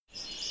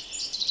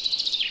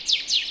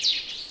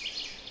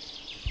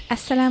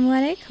Assalamu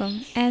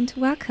alaikum and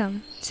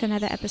welcome to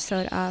another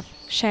episode of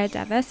Share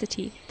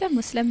Diversity, the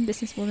Muslim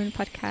Businesswoman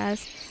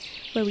podcast,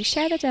 where we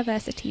share the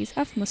diversities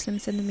of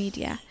Muslims in the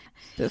media.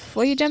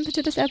 Before you jump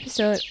into this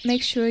episode,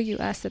 make sure you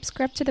are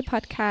subscribed to the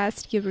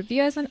podcast, you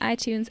review us on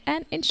iTunes,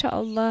 and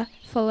inshallah,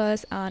 follow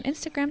us on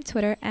Instagram,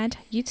 Twitter, and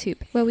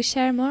YouTube, where we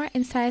share more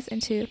insights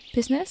into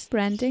business,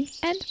 branding,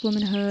 and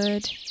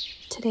womanhood.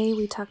 Today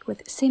we talked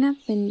with Sina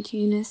bint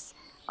Yunus,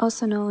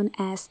 also known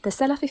as the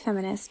Salafi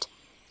feminist.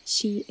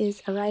 She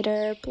is a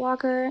writer,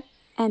 blogger,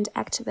 and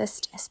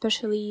activist,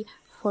 especially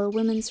for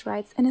women's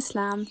rights in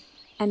Islam.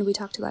 And we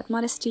talked about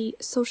modesty,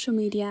 social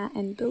media,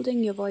 and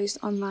building your voice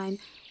online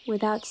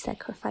without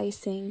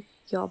sacrificing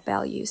your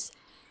values.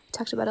 We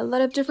talked about a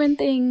lot of different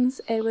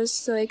things. It was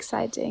so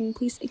exciting.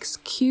 Please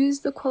excuse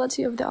the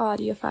quality of the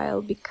audio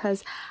file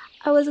because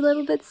I was a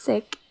little bit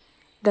sick,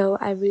 though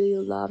I really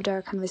loved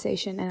our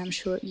conversation and I'm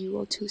sure you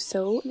will too.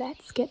 So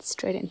let's get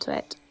straight into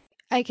it.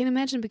 I can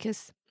imagine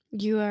because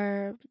you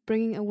are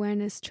bringing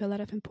awareness to a lot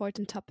of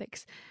important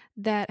topics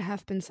that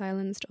have been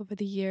silenced over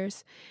the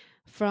years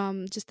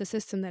from just the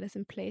system that is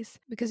in place,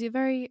 because you're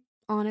very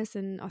honest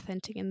and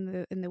authentic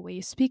in the way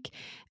you speak.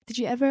 Did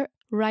you ever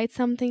write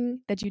something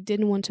that you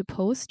didn't want to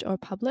post or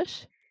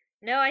publish?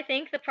 No, I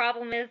think the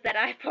problem is that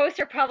I post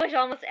or publish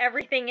almost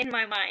everything in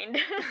my mind.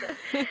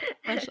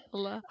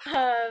 MashaAllah.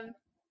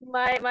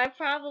 My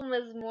problem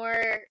is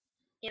more,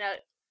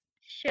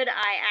 should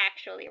I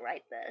actually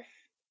write this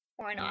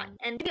or not?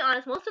 And to be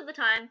honest, most of the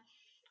time,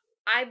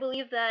 I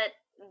believe that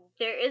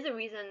there is a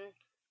reason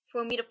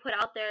for me to put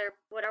out there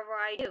whatever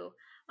I do.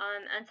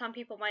 And some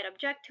people might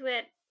object to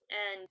it,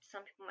 and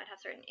some people might have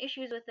certain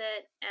issues with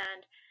it,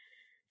 and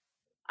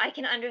I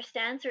can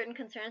understand certain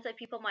concerns that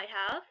people might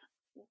have,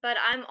 but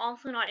I'm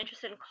also not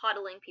interested in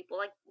coddling people.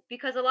 Like,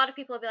 because a lot of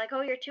people will be like,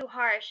 "Oh, you're too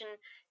harsh and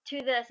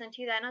to this and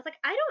to that," and I was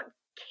like, I don't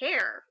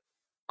care.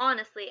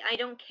 Honestly, I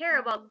don't care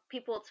about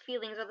people's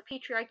feelings or the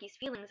patriarchy's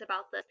feelings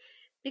about this,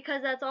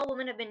 because that's all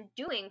women have been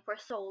doing for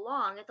so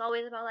long. It's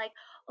always about like,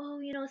 oh,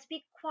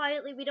 speak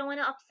quietly. We don't want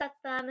to upset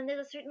them, and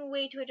there's a certain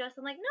way to address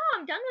them. Like, no,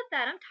 I'm done with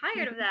that. I'm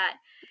tired of that.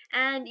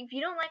 And if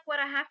you don't like what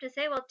I have to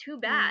say, well, too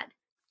bad.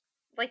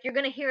 Like, you're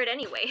gonna hear it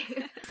anyway.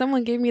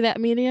 Someone gave me that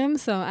medium,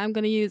 so I'm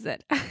gonna use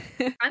it.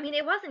 I mean,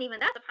 it wasn't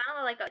even that.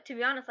 SubhanAllah, like, to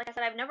be honest, like I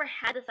said, I've never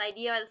had this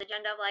idea, this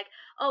agenda of like,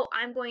 oh,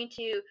 I'm going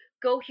to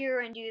go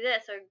here and do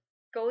this or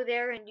go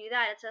there and do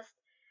that. It's just,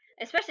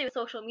 especially with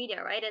social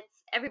media, right?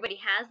 It's everybody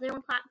has their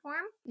own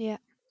platform, Yeah.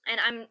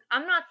 and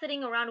I'm not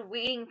sitting around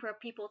waiting for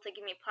people to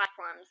give me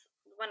platforms.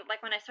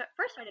 When I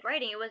first started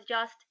writing, it was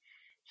just,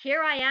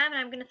 here I am, and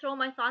I'm going to throw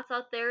my thoughts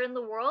out there in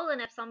the world, and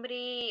if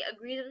somebody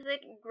agrees with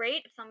it,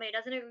 great. If somebody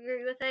doesn't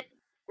agree with it,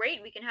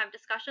 great. We can have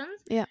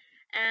discussions. Yeah.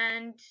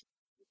 And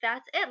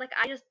that's it. Like,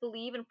 I just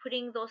believe in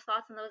putting those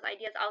thoughts and those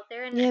ideas out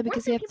there, and Yeah,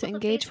 because you forcing have to people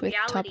engage face with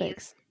realities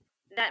topics.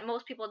 that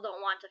most people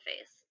don't want to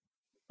face.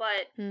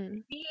 But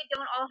we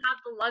don't all have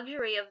the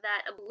luxury of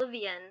that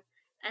oblivion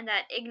and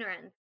that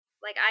ignorance.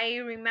 Like, I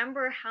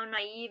remember how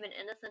naive and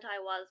innocent I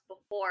was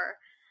before.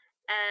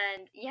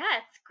 And yeah,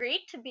 it's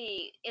great to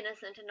be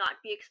innocent and not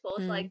be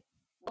exposed to like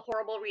the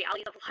horrible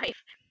realities of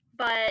life.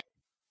 But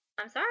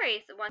I'm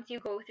sorry, so once you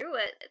go through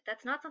it,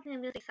 that's not something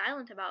I'm going to stay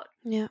silent about.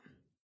 Yeah.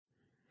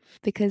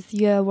 Because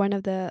you're one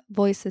of the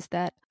voices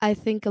that I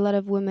think a lot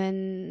of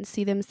women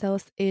see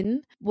themselves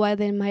in, while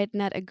they might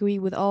not agree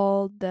with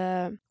all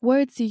the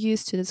words you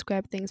use to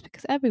describe things,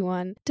 because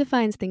everyone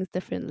defines things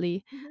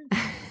differently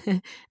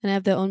and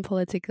have their own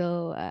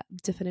political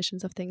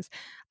definitions of things.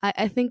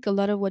 I think a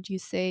lot of what you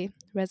say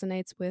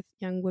resonates with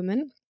young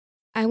women.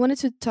 I wanted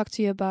to talk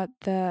to you about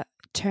the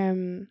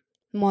term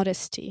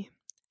modesty,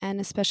 and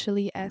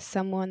especially as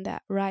someone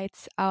that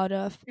writes out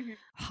of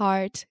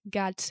heart,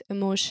 gut,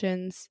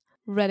 emotions,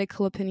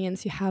 radical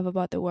opinions you have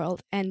about the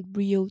world, and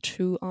real,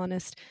 true,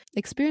 honest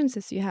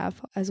experiences you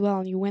have as well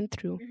and you went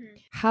through.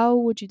 How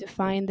would you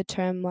define the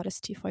term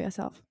modesty for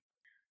yourself?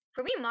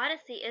 For me,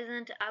 modesty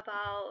isn't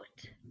about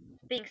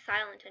being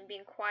silent and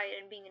being quiet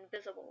and being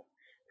invisible.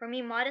 For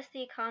me,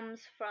 modesty comes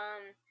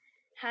from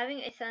having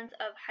a sense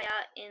of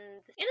haya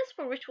in a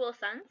spiritual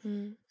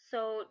sense.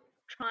 So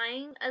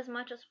trying as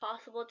much as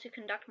possible to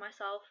conduct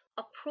myself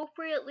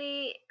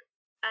appropriately,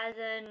 as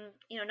in,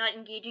 not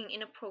engaging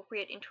in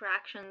inappropriate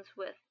interactions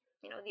with,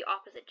 the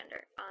opposite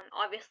gender.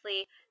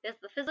 Obviously, there's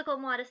the physical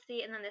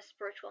modesty and then there's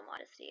spiritual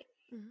modesty.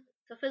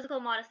 So physical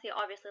modesty,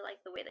 obviously,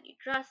 like the way that you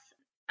dress.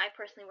 I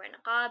personally wear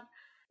niqab.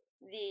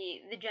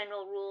 The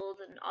general rules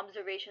and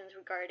observations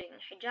regarding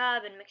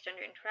hijab and mixed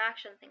gender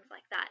interaction, things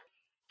like that.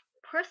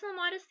 Personal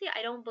modesty,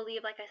 I don't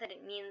believe, like I said,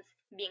 it means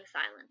being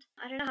silent.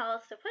 I don't know how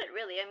else to put it,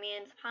 really. I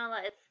mean,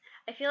 subhanAllah,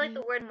 I feel like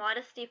the word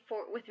modesty,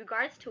 with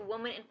regards to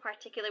women in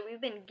particular,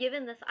 we've been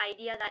given this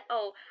idea that,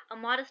 oh, a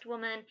modest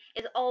woman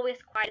is always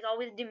quiet, is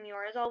always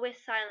demure, is always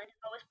silent,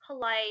 is always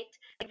polite,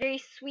 like very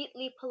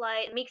sweetly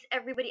polite, makes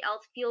everybody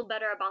else feel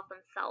better about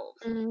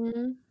themselves.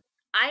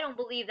 I don't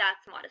believe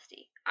that's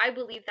modesty. I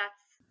believe that's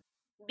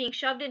being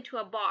shoved into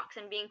a box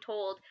and being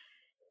told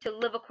to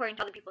live according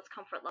to other people's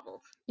comfort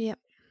levels. Yeah.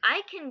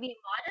 I can be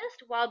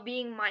modest while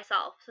being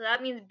myself. So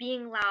that means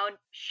being loud,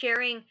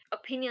 sharing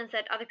opinions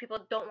that other people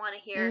don't want to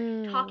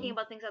hear, talking Mm,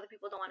 about things other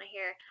people don't want to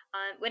hear.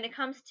 When it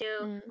comes to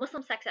mm.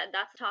 Muslim sex ed,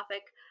 that's a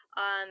topic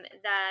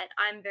that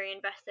I'm very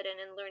invested in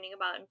and learning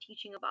about and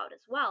teaching about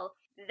as well.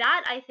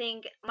 That, I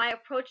think, my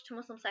approach to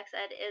Muslim sex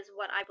ed is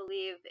what I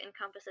believe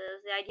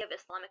encompasses the idea of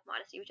Islamic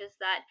modesty, which is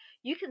that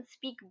you can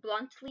speak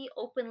bluntly,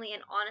 openly,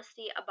 and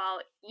honestly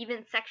about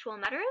even sexual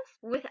matters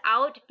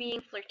without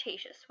being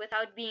flirtatious,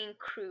 without being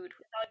crude,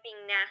 without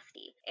being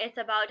nasty. It's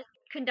about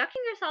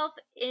conducting yourself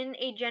in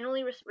a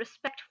generally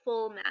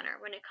respectful manner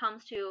when it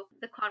comes to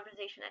the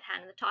conversation at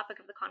hand, the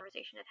topic of the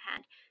conversation at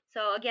hand.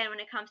 So again,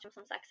 when it comes to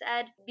Muslim sex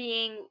ed,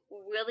 being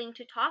willing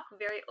to talk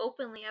very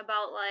openly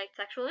about like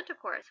sexual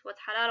intercourse, what's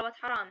halal, what's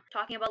haram,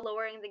 talking about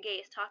lowering the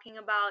gaze, talking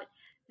about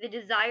the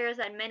desires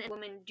that men and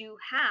women do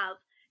have,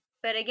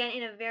 but again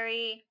in a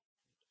very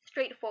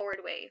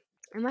straightforward way.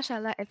 And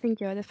mashallah, I think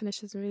your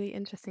definition is really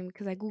interesting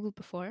because I Googled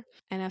before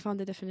and I found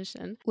the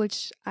definition,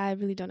 which I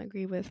really don't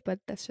agree with, but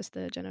that's just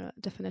the general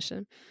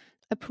definition.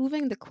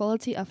 Approving the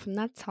quality of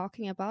not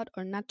talking about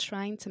or not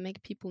trying to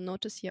make people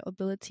notice your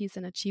abilities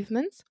and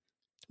achievements,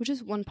 which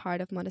is one part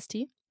of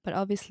modesty. But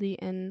obviously,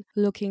 in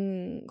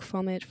looking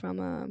from it from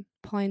a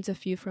point of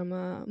view from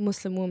a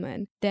Muslim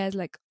woman, there's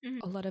like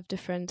a lot of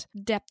different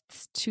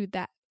depths to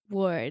that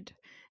word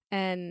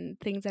and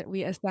things that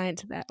we assign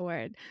to that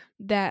word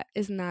that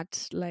is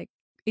not like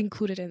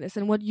included in this.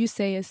 And what you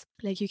say is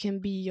like you can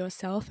be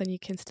yourself and you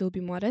can still be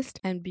modest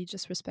and be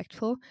just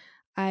respectful.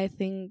 I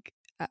think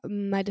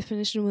my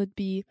definition would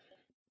be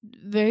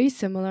very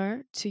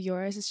similar to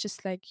yours. It's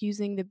just like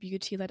using the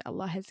beauty that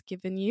Allah has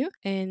given you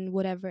and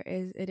whatever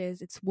it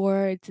is, it's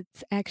words,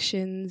 it's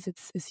actions,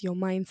 it's your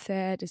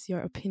mindset, it's your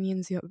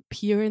opinions, your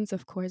appearance,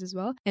 of course, as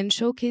well, and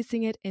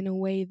showcasing it in a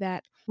way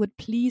that would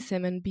please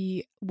him and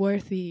be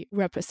worthy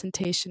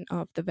representation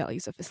of the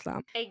values of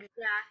Islam.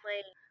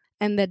 Exactly.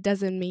 And that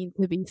doesn't mean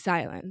to be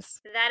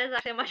silenced. That is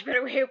actually a much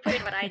better way of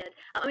putting what I did.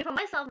 I mean, for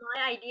myself,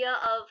 my idea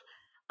of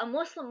a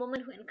Muslim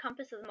woman who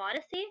encompasses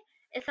modesty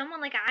is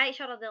someone like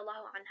Aisha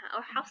radiallahu anha,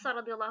 or Hafsa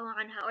radiallahu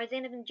anha, or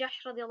Zainab bin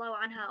Jahsh radiallahu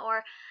anha,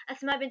 or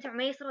Asma bint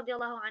Umays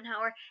radiallahu anha,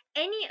 or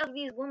any of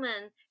these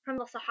women from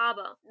the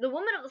Sahaba. The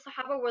women of the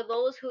Sahaba were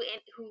those who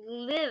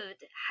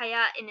lived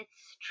haya in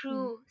its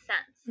true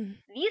sense. Mm.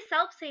 These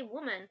self-same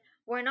women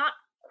were not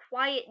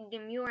quiet,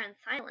 demure, and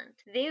silent.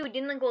 They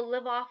didn't go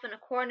live off in a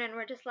corner and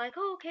were just like,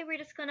 oh, okay, we're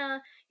just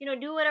gonna,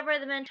 do whatever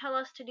the men tell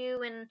us to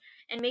do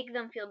and make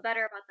them feel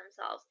better about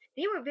themselves.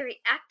 They were very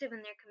active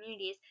in their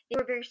communities. They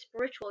were very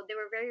spiritual. They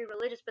were very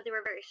religious, but they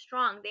were very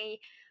strong.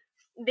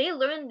 They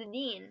learned the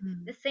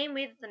deen the same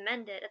way that the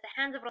men did at the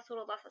hands of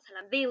Rasulullah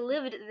ﷺ. They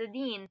lived the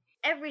deen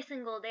every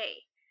single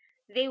day.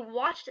 They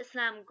watched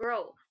Islam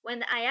grow. When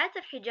the ayat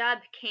of hijab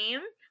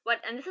came,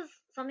 and this is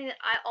something that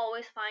I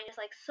always find just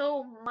like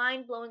so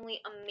mind-blowingly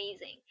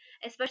amazing,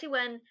 especially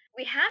when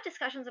we have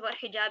discussions about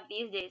hijab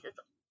these days. It's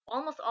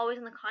almost always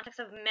in the context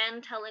of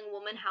men telling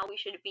women how we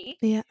should be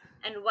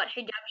and what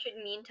hijab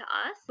should mean to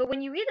us. But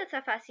when you read the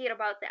tafasir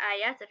about the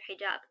ayat of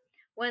hijab,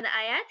 when the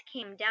ayat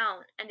came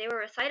down and they were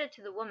recited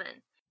to the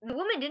woman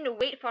didn't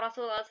wait for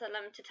Rasulullah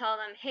ﷺ to tell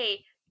them,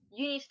 hey,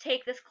 you need to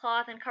take this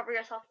cloth and cover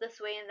yourself this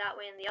way and that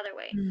way and the other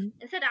way.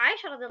 Instead,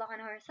 Aisha radiallahu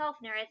anha herself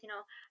narrates,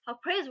 how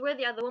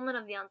praiseworthy are the women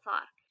of the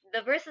Ansar.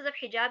 The verses of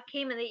hijab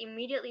came and they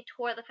immediately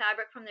tore the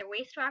fabric from their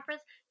waist wrappers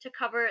to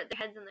cover their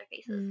heads and their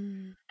faces,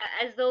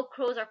 as though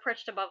crows are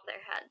perched above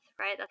their heads,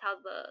 right? That's how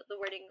the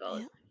wording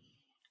goes.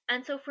 Yeah.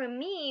 And so for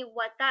me,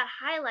 what that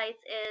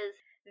highlights is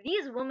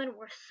these women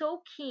were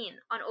so keen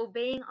on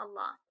obeying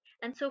Allah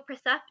and so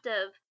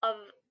perceptive of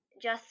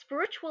just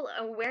spiritual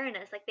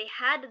awareness. Like they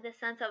had this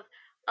sense of,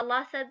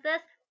 Allah said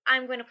this,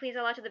 I'm going to please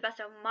Allah to the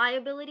best of my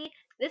ability.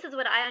 This is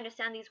what I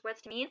understand these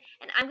words to mean,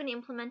 and I'm going to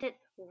implement it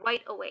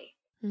right away.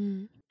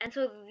 And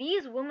so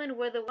these women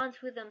were the ones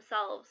who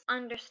themselves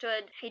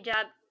understood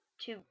hijab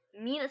to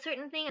mean a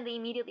certain thing and they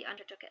immediately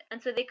undertook it.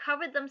 And so they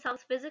covered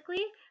themselves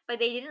physically, but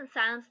they didn't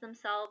silence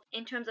themselves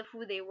in terms of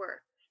who they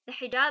were. The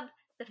hijab,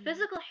 the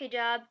physical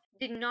hijab,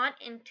 did not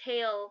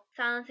entail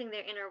silencing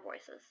their inner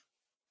voices.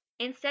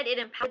 Instead, it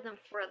empowered them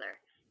further.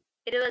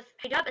 It was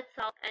hijab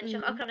itself, and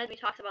Sheikh Akram Nazmi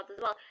talks about this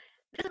as well.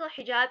 Physical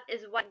hijab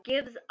is what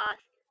gives us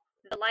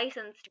the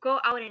license to go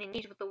out and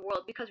engage with the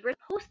world, because we're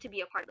supposed to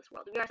be a part of this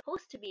world. We are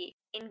supposed to be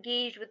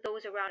engaged with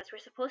those around us. We're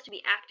supposed to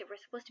be active. We're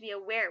supposed to be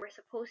aware. We're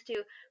supposed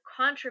to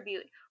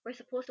contribute. We're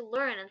supposed to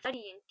learn and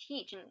study and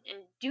teach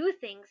and do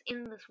things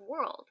in this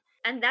world.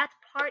 And that's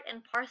part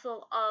and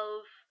parcel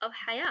of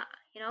haya.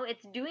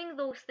 It's doing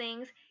those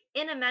things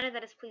in a manner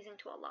that is pleasing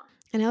to Allah.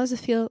 And I also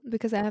feel,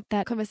 because I have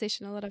that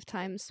conversation a lot of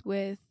times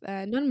with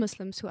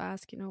non-Muslims who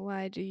ask,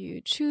 why do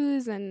you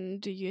choose and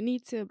do you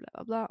need to, blah,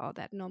 blah, blah, all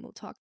that normal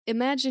talk.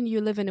 Imagine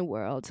you live in a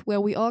world where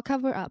we all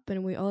cover up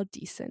and we all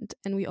decent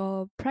and we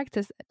all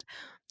practice it.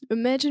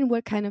 Imagine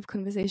what kind of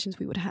conversations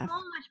we would have. So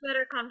much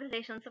better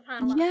conversations,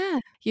 subhanAllah.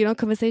 Yeah.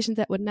 Conversations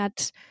that would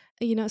not,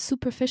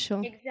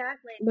 superficial.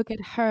 Exactly. Look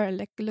at her,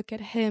 look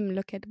at him,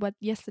 look at what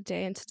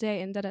yesterday and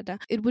today and da-da-da.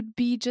 It would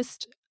be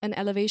just an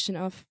elevation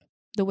of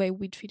the way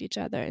we treat each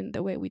other and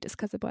the way we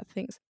discuss about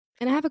things.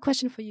 And I have a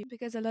question for you,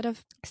 because a lot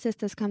of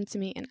sisters come to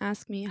me and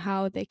ask me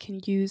how they can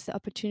use the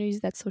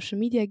opportunities that social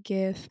media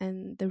give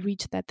and the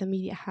reach that the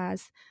media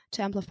has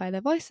to amplify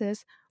their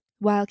voices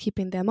while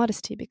keeping their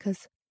modesty,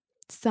 because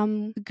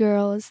some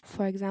girls,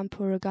 for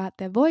example, regard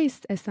their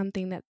voice as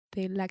something that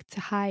they like to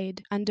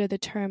hide under the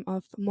term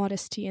of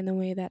modesty, in the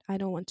way that I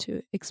don't want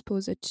to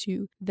expose it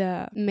to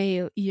the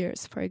male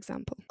ears, for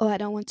example, or I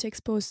don't want to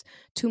expose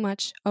too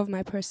much of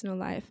my personal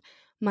life,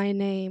 my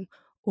name,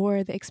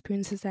 or the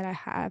experiences that I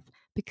have,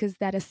 because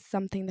that is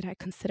something that I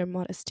consider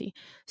modesty.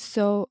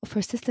 So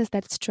for sisters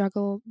that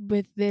struggle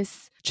with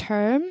this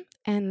term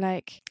and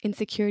like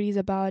insecurities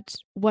about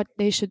what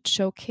they should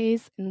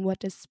showcase and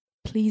what is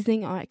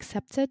pleasing or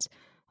accepted,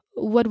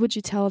 what would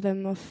you tell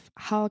them of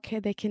how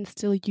they can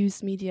still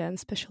use media, and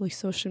especially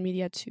social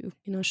media, to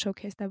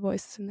showcase their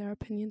voices and their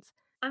opinions?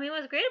 I mean,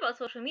 what's great about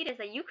social media is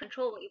that you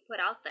control what you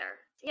put out there.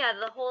 Yeah,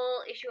 the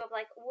whole issue of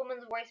like a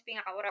woman's voice being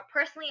out.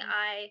 Personally,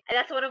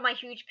 that's one of my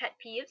huge pet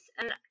peeves.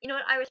 And you know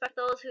what? I respect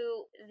those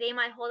who they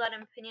might hold out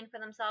an opinion for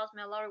themselves,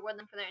 may Allah reward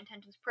them for their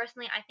intentions.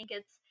 Personally, I think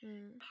it's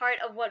part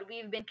of what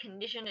we've been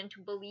conditioned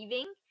into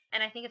believing.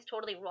 And I think it's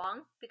totally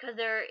wrong, because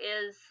there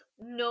is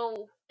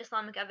no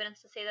Islamic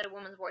evidence to say that a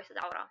woman's voice is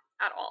awra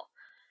at all.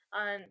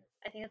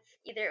 I think it's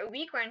either a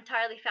weak or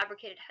entirely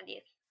fabricated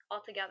hadith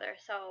altogether.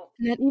 So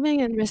not even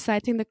in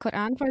reciting the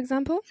Quran, for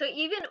example. So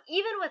even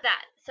with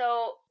that,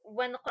 so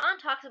when the Quran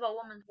talks about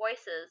women's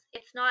voices,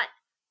 it's not,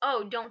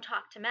 oh, don't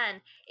talk to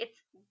men. It's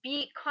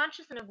be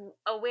conscious and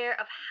aware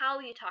of how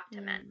you talk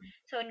to men.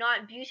 So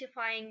not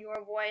beautifying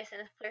your voice in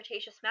a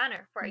flirtatious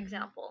manner, for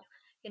example.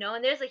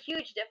 And there's a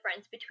huge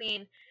difference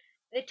between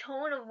the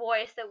tone of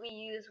voice that we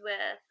use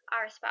with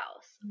our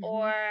spouse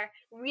or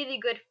really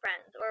good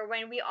friends, or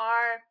when we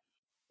are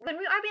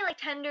being like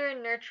tender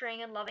and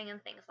nurturing and loving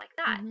and things like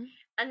that.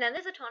 And then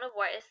there's a tone of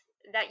voice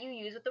that you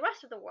use with the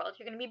rest of the world.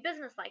 You're going to be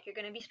businesslike. You're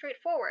going to be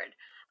straightforward.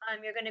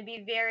 You're going to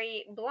be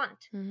very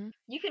blunt.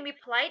 You can be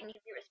polite and you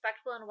can be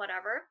respectful and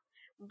whatever,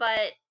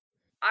 but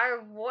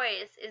our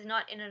voice is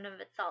not in and of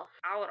itself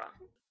aura.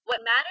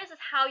 What matters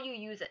is how you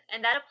use it,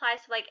 and that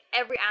applies to like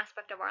every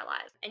aspect of our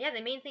lives. And yeah, the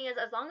main thing is,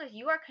 as long as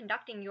you are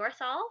conducting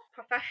yourself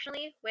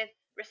professionally with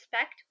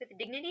respect, with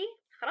dignity,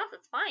 khalas,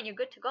 it's fine. You're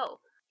good to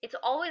go. It's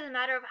always a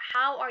matter of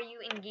how are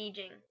you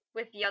engaging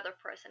with the other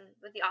person,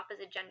 with the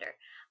opposite gender.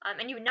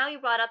 And you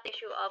brought up the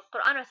issue of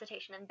Quran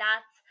recitation, and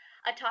that's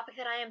a topic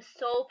that I am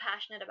so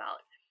passionate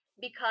about,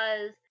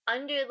 because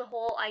under the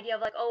whole idea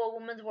of like, oh, a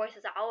woman's voice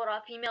is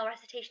awra, female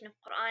recitation of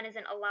Quran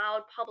isn't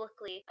allowed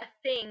publicly, a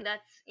thing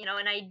that's,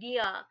 an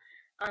idea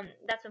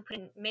that's been put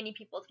in many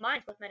people's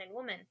minds, both men and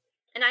women.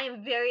 And I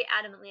am very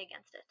adamantly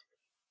against it.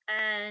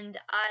 And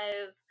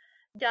I've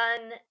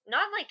done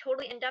not like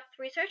totally in-depth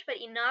research,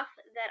 but enough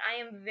that I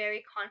am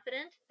very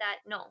confident that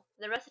no,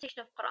 the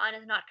recitation of Quran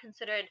is not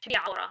considered to be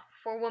awra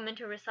for women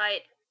to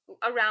recite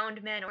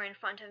around men or in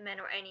front of men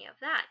or any of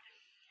that.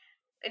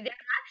 There's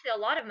actually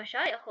a lot of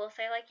mashayikh who will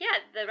say like,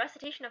 yeah, the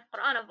recitation of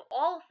Quran of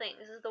all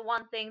things is the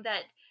one thing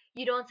that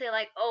you don't say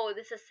like, oh,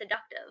 this is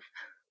seductive.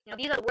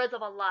 These are the words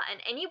of Allah,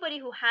 and anybody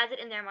who has it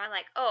in their mind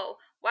like, oh,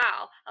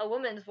 wow, a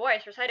woman's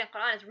voice reciting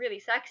Quran is really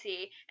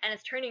sexy and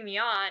it's turning me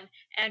on,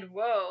 and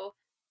whoa,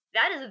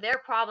 that is their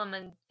problem,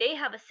 and they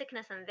have a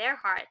sickness in their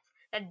hearts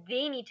that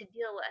they need to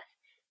deal with.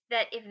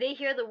 That if they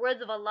hear the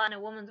words of Allah in a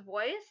woman's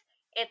voice,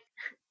 it's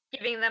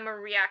giving them a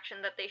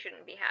reaction that they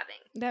shouldn't be having.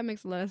 That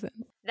makes a lot of sense.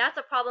 That's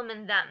a problem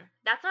in them.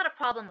 That's not a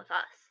problem with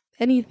us.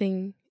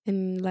 Anything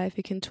in life,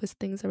 you can twist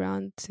things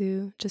around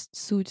to just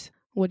suit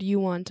what you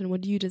want and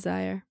what you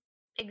desire.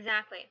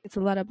 Exactly. It's a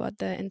lot about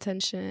the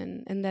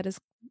intention, and that is,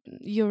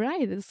 you're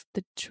right, it's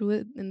the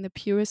true and the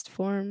purest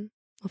form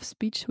of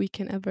speech we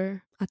can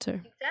ever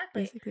utter.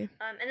 Exactly. Basically.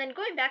 And then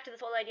going back to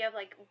this whole idea of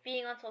like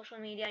being on social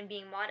media and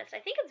being modest, I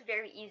think it's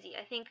very easy.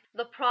 I think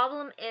the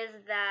problem is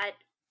that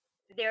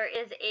there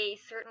is a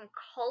certain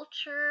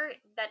culture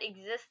that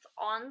exists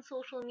on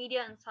social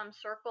media in some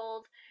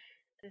circles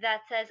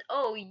that says,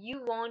 oh,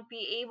 you won't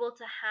be able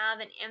to have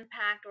an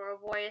impact or a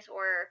voice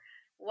or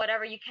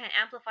whatever, you can't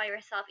amplify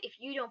yourself if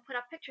you don't put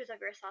up pictures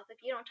of yourself, if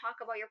you don't talk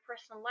about your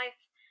personal life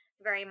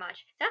very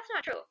much. That's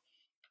not true.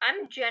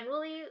 I'm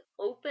generally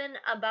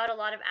open about a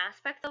lot of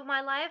aspects of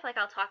my life. Like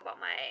I'll talk about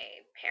my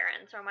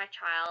parents or my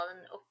child,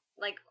 and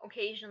like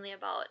occasionally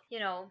about,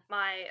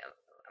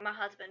 my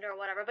husband or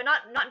whatever, but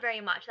not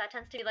very much. That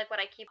tends to be like what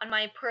I keep on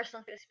my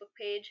personal Facebook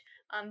page.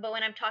 But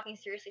when I'm talking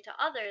seriously to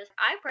others,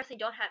 I personally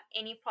don't have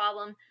any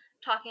problem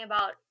talking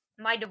about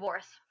my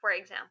divorce, for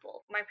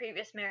example, my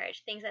previous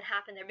marriage, things that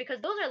happened there,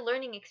 because those are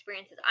learning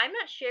experiences. I'm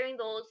not sharing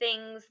those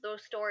things,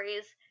 those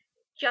stories,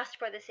 just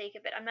for the sake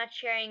of it. I'm not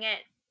sharing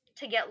it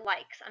to get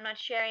likes. I'm not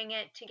sharing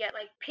it to get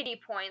like pity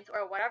points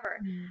or whatever.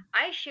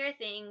 I share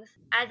things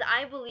as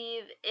I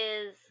believe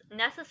is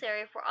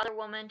necessary for other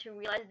women to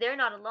realize they're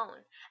not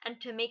alone, and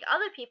to make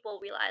other people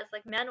realize,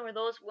 like men or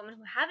those women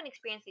who haven't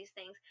experienced these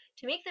things,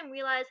 to make them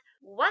realize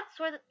what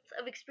sorts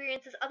of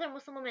experiences other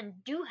Muslim women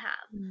do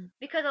have.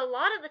 Because a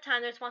lot of the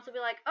time their response will be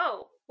like,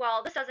 oh,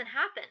 well, this doesn't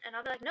happen. And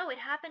I'll be like, no, it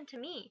happened to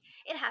me.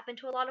 It happened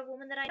to a lot of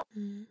women that I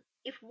know.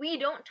 If we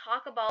don't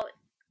talk about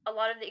a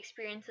lot of the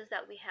experiences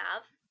that we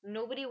have,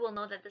 nobody will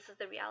know that this is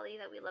the reality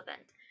that we live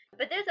in.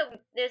 But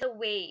there's a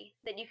way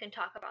that you can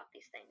talk about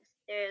these things.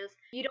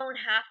 You don't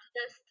have to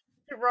just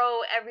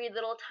throw every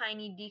little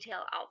tiny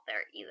detail out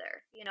there either,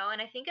 you know. And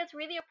I think it's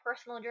really a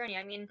personal journey.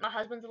 I mean, my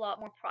husband's a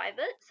lot more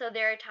private, so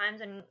there are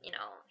times when, you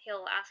know,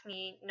 he'll ask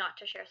me not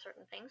to share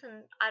certain things,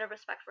 and out of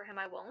respect for him,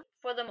 I won't.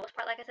 For the most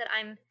part, like I said,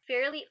 I'm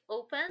fairly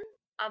open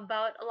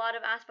about a lot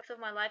of aspects of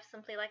my life,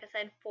 simply, like I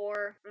said,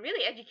 for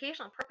really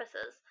educational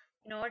purposes,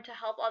 in order to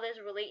help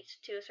others relate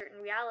to a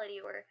certain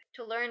reality or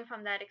to learn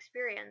from that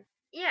experience.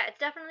 Yeah,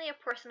 it's definitely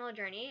a personal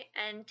journey,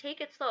 and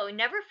take it slow.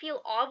 Never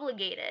feel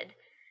obligated.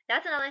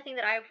 That's another thing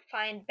that I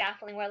find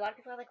baffling, where a lot of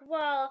people are like,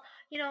 well,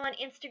 you know, on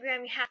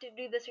Instagram you have to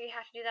do this or you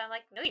have to do that. I'm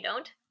like, no, you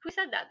don't. Who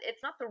said that?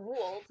 It's not the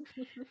rules.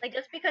 Like,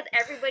 just because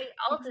everybody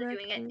else is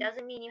doing it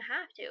doesn't mean you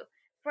have to.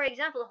 For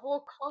example, the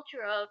whole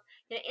culture of,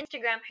 you know,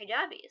 Instagram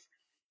hijabis.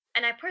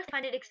 And I personally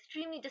find it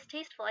extremely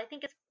distasteful. I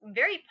think it's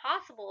very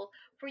possible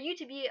for you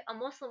to be a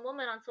Muslim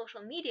woman on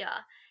social media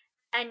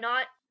and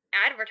not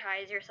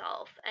advertise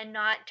yourself and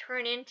not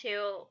turn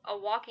into a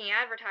walking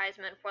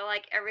advertisement for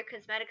like every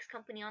cosmetics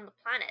company on the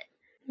planet.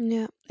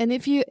 Yeah, and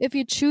if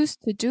you choose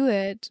to do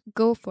it,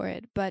 go for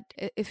it. But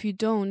if you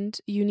don't,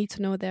 you need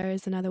to know there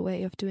is another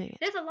way of doing it.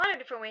 There's a lot of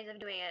different ways of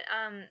doing it.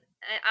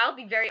 I'll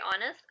be very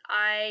honest.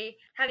 I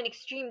have an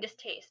extreme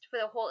distaste for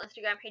the whole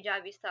Instagram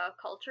hijabi style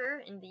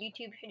culture and the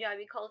YouTube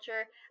hijabi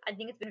culture. I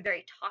think it's been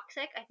very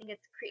toxic. I think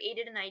it's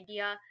created an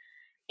idea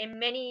in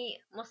many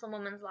Muslim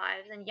women's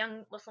lives, and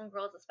young Muslim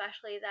girls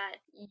especially, that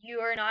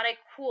you're not a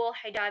cool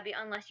hijabi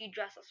unless you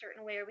dress a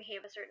certain way or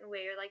behave a certain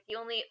way, or like the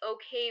only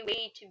okay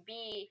way to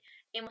be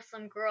a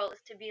Muslim girl is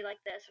to be like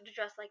this or to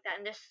dress like that.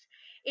 And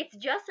it's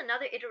just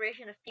another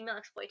iteration of female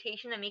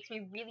exploitation that makes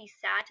me really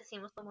sad to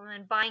see Muslim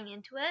women buying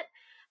into it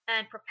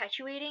and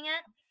perpetuating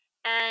it.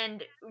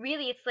 And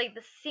really, it's like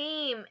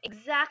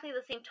exactly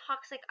the same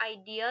toxic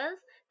ideas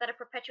that are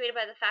perpetuated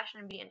by the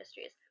fashion and beauty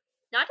industries.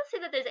 Not to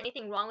say that there's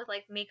anything wrong with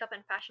like makeup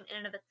and fashion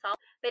in and of itself,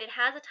 but it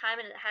has a time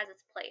and it has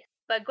its place.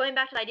 But going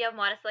back to the idea of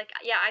modesty, like,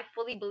 yeah, I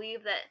fully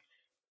believe that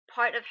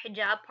part of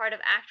hijab, part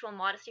of actual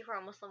modesty for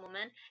a Muslim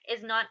woman,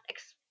 is not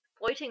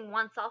exploiting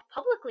oneself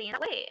publicly in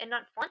that way and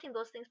not flaunting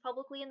those things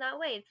publicly in that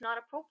way. It's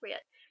not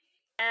appropriate.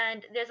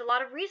 And there's a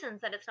lot of reasons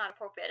that it's not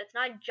appropriate. It's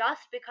not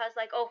just because,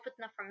 like, oh,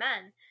 fitna for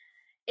men.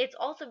 It's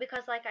also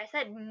because, like I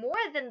said,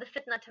 more than the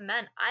fitna to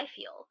men, I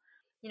feel,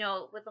 you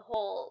know, with the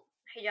whole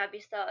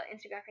hijabista,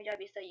 Instagram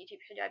hijabista,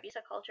 YouTube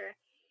hijabista culture,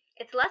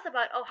 it's less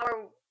about, oh, how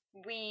are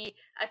we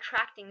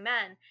attracting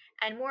men,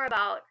 and more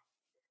about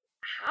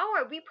how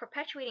are we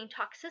perpetuating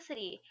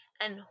toxicity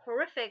and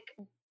horrific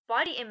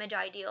body image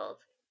ideals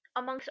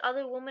amongst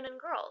other women and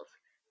girls.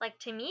 Like,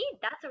 to me,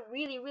 that's a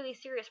really, really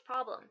serious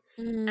problem.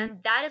 And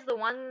that is the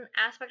one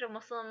aspect of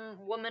Muslim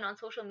women on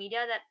social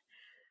media that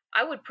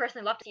I would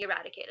personally love to see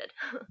eradicated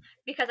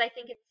because I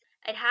think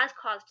it has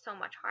caused so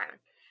much harm.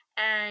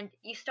 And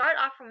you start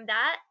off from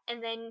that,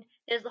 and then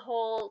there's the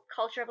whole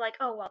culture of like,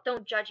 oh, well,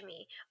 don't judge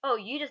me. Oh,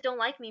 you just don't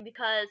like me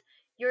because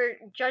you're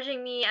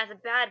judging me as a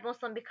bad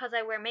Muslim because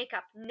I wear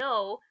makeup.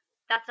 No,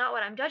 that's not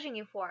what I'm judging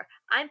you for.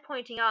 I'm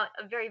pointing out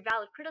a very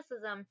valid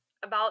criticism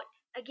about,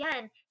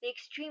 again, the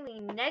extremely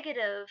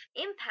negative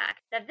impact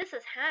that this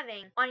is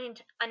having on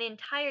an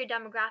entire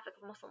demographic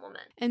of Muslim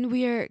women. And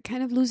we are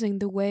kind of losing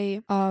the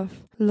way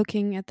of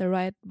looking at the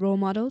right role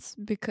models,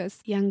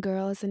 because young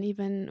girls and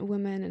even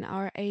women in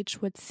our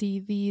age would see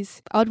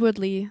these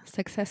outwardly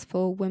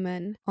successful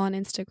women on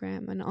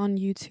Instagram and on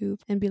YouTube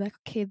and be like,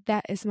 okay,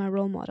 that is my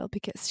role model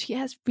because she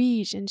has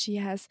reach and she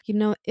has, you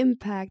know,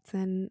 impact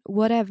and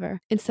whatever,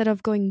 instead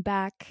of going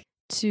back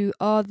to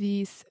all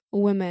these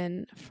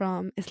women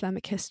from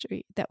Islamic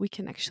history that we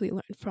can actually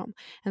learn from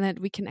and that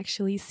we can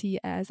actually see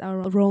as our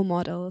role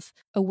models,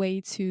 a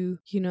way to,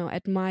 you know,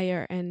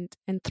 admire and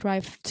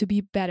thrive to be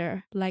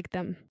better like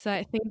them. So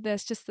I think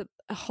there's just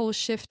a whole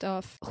shift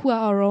of who are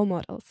our role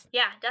models.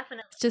 Yeah,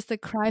 definitely. It's just a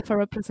cry for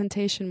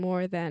representation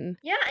more than...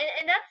 Yeah,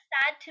 and that's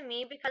sad to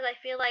me because I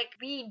feel like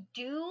we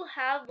do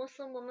have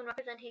Muslim women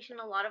representation in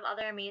a lot of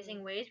other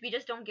amazing ways. We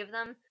just don't give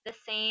them the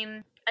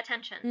same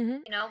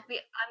attention. You know,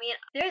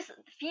 there's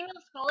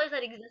female scholars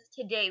that exist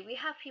today. We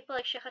have people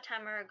like Sheikha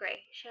Tamara Gray,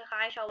 Sheikha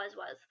Aisha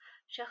Wazwaz,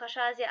 Sheikha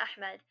Shazia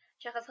Ahmed,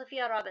 Sheikha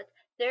Safiya Rabit.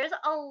 There's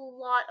a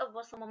lot of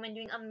Muslim women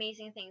doing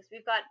amazing things.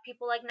 We've got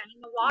people like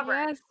Naima Robert.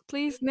 Yes,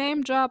 please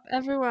name drop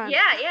everyone.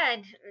 Yeah,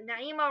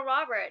 Naima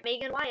Robert,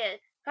 Megan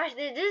Wyatt. Gosh,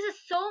 there's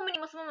just so many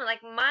Muslim women.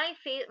 Like,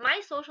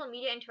 my social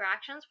media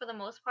interactions, for the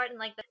most part, and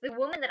like the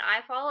women that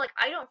I follow, like,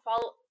 I don't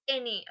follow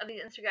any of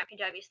these Instagram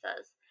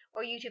hijabistas.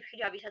 or YouTube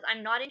hijabi says,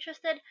 I'm not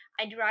interested,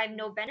 I derive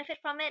no benefit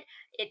from it,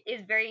 it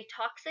is very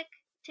toxic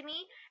to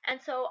me. And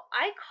so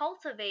I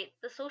cultivate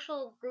the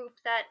social group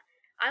that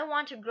I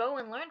want to grow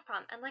and learn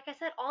from. And like I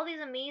said, all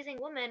these amazing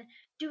women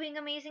doing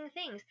amazing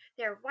things.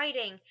 They're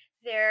writing,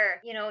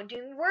 they're,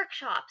 doing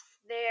workshops,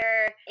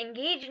 they're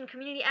engaged in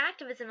community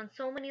activism on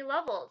so many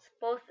levels,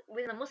 both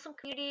within the Muslim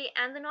community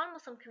and the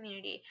non-Muslim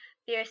community.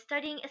 They're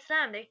studying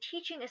Islam, they're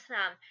teaching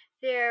Islam,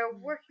 they're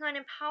working on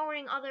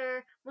empowering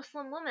other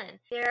Muslim women.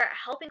 They're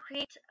helping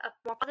create a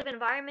more positive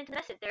environment in the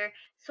masjid. They're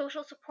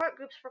social support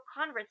groups for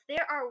converts.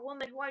 There are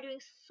women who are doing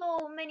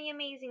so many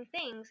amazing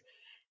things,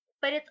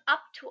 but it's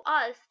up to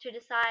us to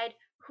decide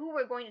who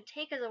we're going to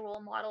take as a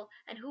role model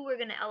and who we're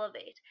going to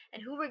elevate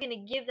and who we're going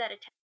to give that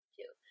attention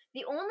to.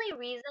 The only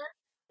reason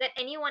that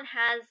anyone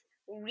has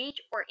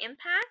reach or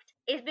impact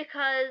is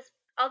because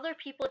other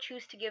people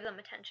choose to give them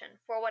attention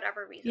for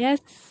whatever reason.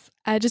 Yes,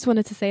 I just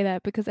wanted to say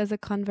that because as a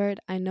convert,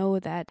 I know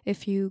that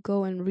if you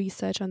go and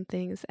research on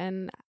things,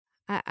 and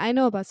I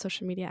know about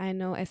social media, I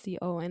know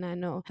SEO, and I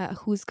know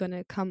who's going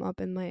to come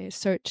up in my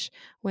search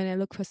when I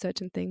look for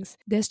certain things.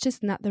 There's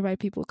just not the right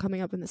people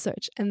coming up in the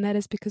search. And that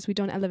is because we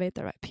don't elevate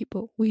the right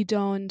people. We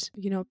don't,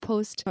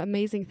 post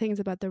amazing things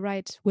about the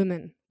right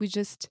women. We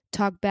just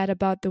talk bad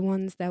about the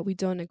ones that we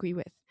don't agree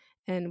with.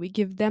 And we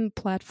give them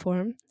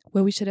platform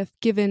where we should have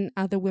given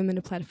other women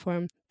a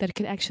platform that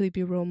could actually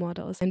be role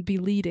models and be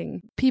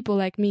leading people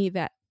like me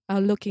that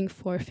are looking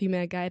for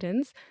female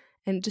guidance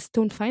and just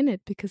don't find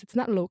it because it's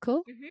not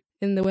local.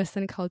 In the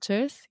Western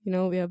cultures,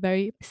 we are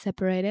very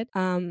separated.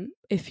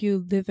 If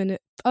you live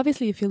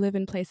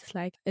in places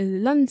like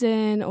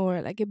London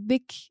or like a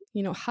big,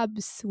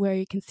 hubs where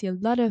you can see a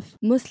lot of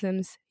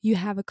Muslims, you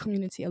have a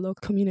community, a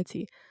local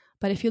community.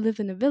 But if you live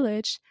in a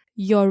village,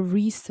 your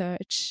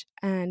research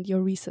and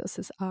your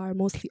resources are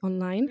mostly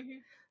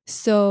online.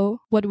 So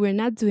what we're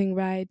not doing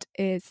right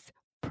is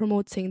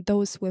promoting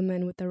those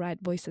women with the right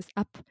voices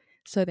up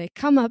so they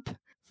come up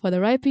for the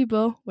right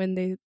people when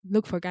they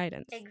look for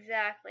guidance.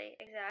 Exactly.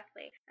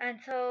 And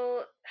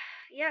so,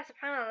 yeah,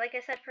 subhanAllah, like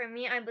I said, for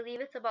me, I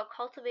believe it's about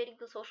cultivating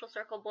the social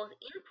circle both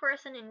in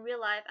person, in real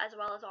life, as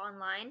well as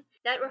online,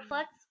 that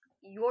reflects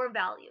your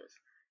values.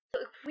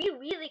 So if we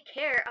really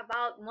care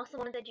about Muslim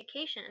women's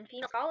education and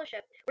female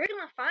scholarship, we're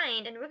going to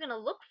find and we're going to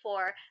look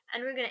for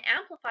and we're going to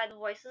amplify the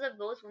voices of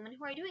those women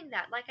who are doing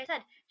that. Like I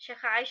said,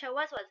 Sheikha Aisha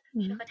Wazwaz,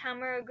 Sheikha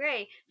Tamara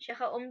Gray,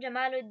 Sheikha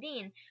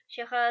Jamaluddin,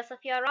 Sheikha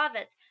Safia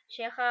Rawat,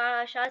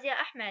 Sheikha Shazia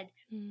Ahmed.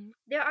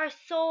 There are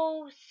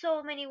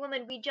so many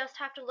women. We just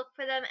have to look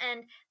for them,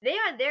 and they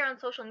are there on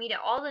social media.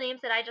 All the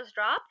names that I just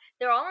dropped,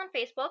 they're all on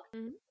Facebook,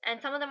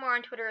 and some of them are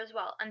on Twitter as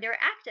well. And they're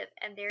active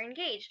and they're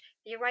engaged.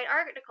 They write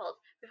articles.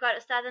 We've got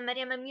Ustadha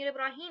Maryam Amir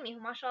Ibrahimi,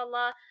 who,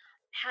 mashallah,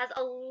 has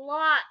a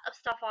lot of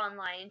stuff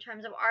online in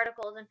terms of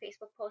articles and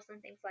Facebook posts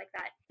and things like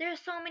that. There are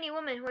so many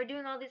women who are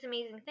doing all these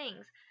amazing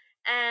things,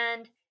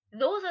 and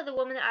those are the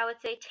women that I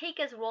would say take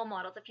as role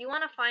models. If you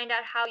want to find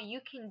out how you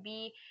can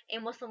be a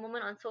Muslim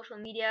woman on social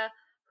media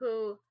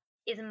who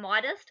is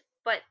modest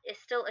but is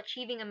still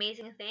achieving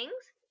amazing things,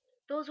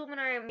 those women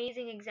are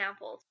amazing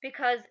examples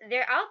because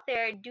they're out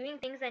there doing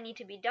things that need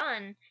to be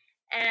done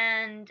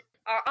and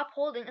are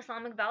upholding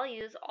Islamic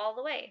values all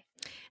the way.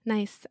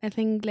 Nice. I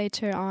think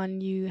later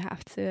on you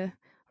have to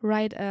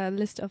write a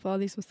list of all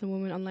these Muslim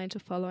women online to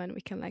follow, and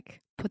we can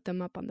put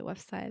them up on the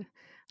website.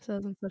 So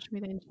on social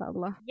media,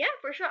 inshallah. Yeah,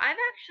 for sure. I've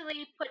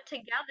actually put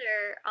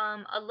together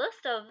a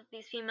list of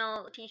these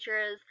female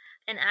teachers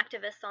and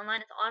activists online.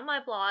 It's on my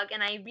blog,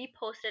 and I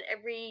repost it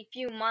every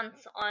few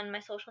months on my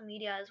social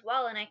media as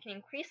well. And I can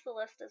increase the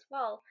list as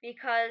well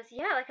because,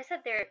 yeah, like I said,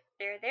 they're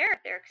there,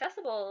 they're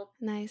accessible.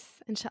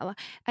 Nice, inshallah.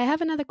 I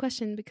have another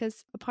question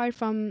because apart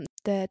from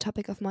the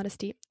topic of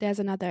modesty, there's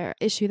another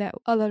issue that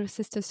a lot of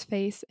sisters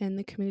face in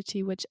the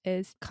community, which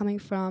is coming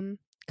from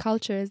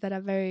cultures that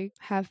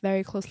have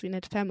very closely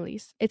knit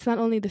families. It's not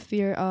only the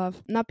fear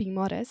of not being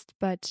modest,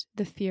 but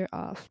the fear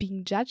of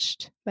being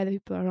judged by the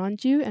people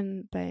around you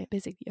and by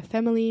basically your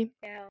family.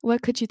 Yeah.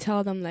 What could you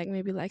tell them,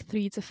 maybe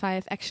 3 to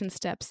 5 action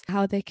steps,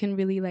 how they can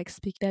really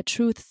speak their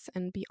truths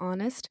and be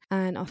honest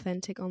and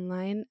authentic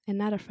online and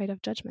not afraid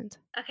of judgment?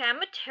 Okay,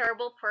 I'm a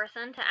terrible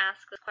person to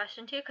ask this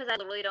question to because I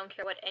literally don't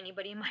care what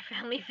anybody in my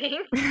family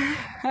thinks.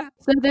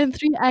 So then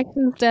 3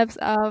 action steps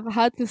of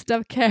how to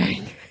stop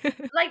caring.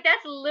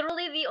 That's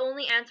literally the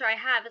only answer I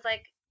have is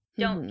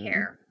don't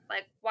care.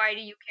 Why do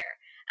you care?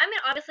 I mean,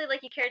 obviously,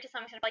 you care to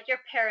some extent, your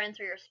parents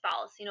or your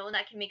spouse, and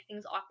that can make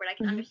things awkward. I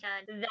can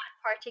understand that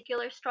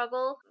particular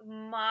struggle.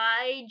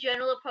 My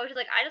general approach is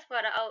I just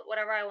put out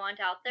whatever I want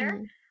out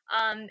there.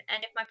 And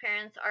if my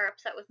parents are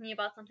upset with me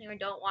about something or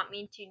don't want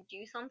me to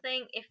do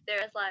something, if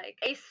there's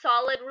a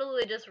solid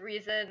religious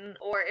reason,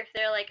 or if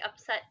they're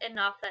upset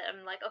enough that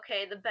I'm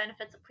okay, the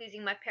benefits of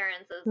pleasing my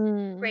parents is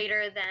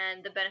greater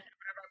than the benefit of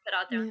whatever I put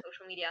out there on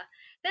social media,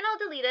 then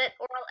I'll delete it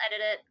or I'll edit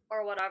it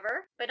or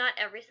whatever, but not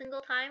every single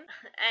time.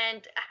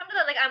 And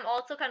I'm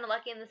also kind of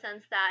lucky in the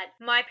sense that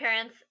my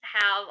parents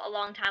have a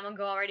long time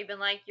ago already been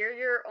you're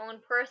your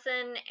own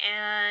person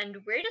and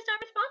we're just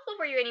not responsible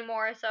for you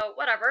anymore, so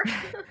whatever.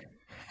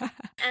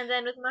 And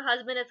then with my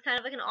husband, it's kind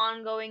of like an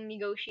ongoing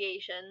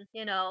negotiation,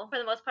 you know. For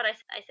the most part, I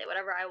say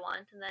whatever I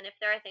want. And then if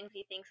there are things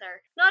he thinks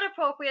are not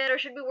appropriate or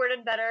should be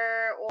worded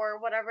better or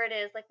whatever it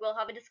is, like we'll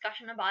have a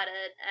discussion about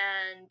it.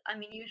 And I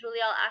mean, usually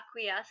I'll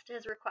acquiesce to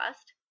his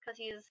request because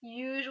he's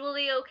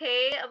usually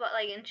okay about,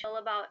 like, and chill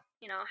about,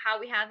 you know, how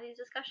we have these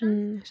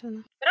discussions.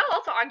 Inshallah. But I'll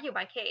also argue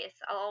my case.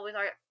 I'll always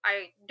argue.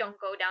 I don't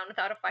go down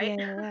without a fight.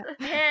 Yeah.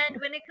 And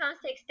when it comes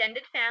to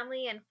extended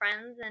family and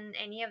friends and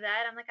any of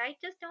that, I'm like, I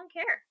just don't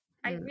care.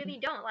 I really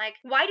don't. Like,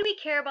 why do we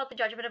care about the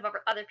judgment of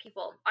other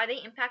people? Are they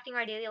impacting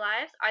our daily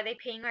lives? Are they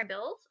paying our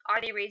bills?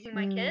 Are they raising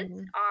my kids?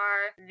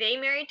 Are they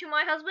married to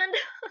my husband?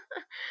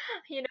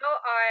 You know,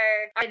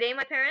 are they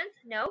my parents?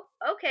 No?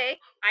 Okay.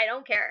 I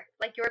don't care.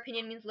 Like, your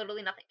opinion means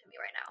literally nothing to me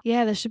right now.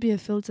 Yeah, there should be a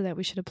filter that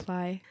we should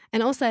apply.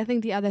 And also, I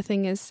think the other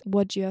thing is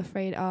what you're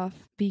afraid of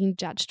being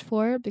judged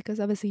for, because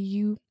obviously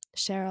you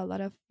share a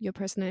lot of your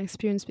personal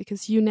experience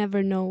because you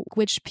never know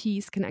which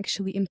piece can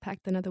actually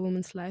impact another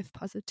woman's life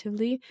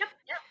positively.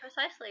 Yep,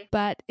 precisely.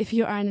 But if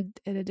you are in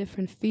a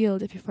different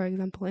field, if you're, for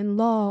example, in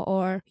law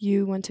or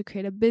you want to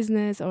create a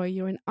business or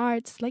you're in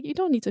arts, like you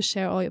don't need to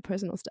share all your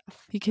personal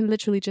stuff. You can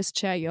literally just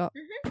share your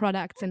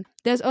products. And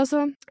there's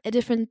also a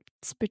difference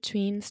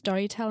between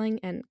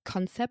storytelling and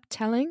concept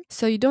telling.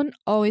 So you don't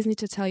always need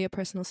to tell your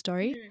personal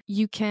story.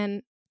 You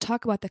can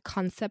talk about the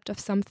concept of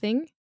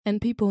something and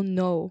people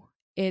know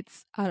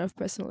it's out of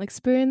personal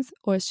experience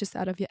or it's just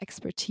out of your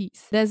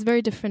expertise. There's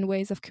very different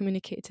ways of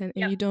communicating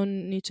and you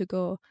don't need to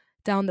go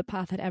down the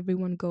path that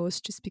everyone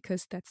goes just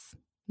because that's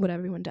what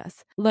everyone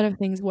does. A lot of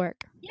things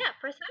work. Yeah,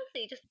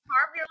 precisely. Just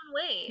carve your own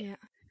way. Yeah.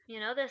 You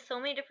know, there's so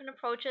many different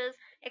approaches.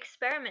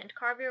 Experiment,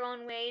 carve your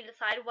own way,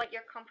 decide what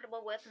you're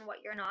comfortable with and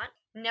what you're not.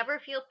 Never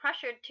feel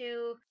pressured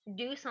to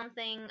do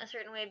something a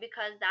certain way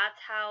because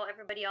that's how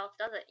everybody else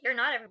does it. You're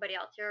not everybody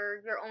else.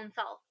 You're your own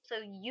self. So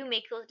you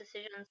make those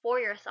decisions for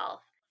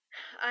yourself.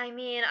 I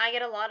mean, I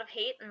get a lot of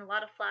hate and a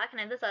lot of flack, and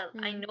I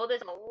know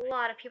there's a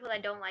lot of people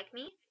that don't like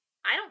me.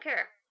 I don't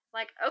care.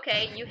 Like,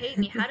 okay, you hate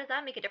me. How does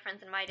that make a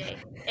difference in my day?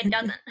 It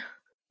doesn't.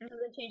 It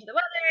doesn't change the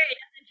weather. It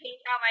doesn't change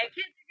how my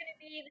kids are going to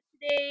be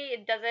today.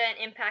 It doesn't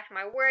impact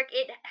my work.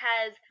 It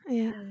has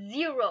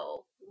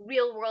zero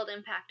real world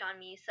impact on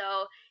me.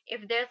 So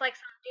if there's like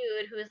some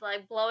dude who's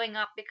like blowing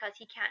up because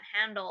he can't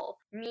handle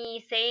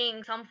me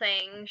saying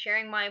something,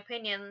 sharing my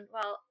opinion,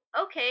 well,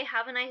 okay,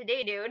 have a nice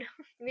day, dude.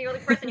 The only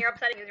person you're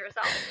upsetting is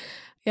yourself.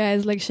 Yeah,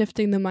 it's like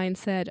shifting the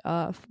mindset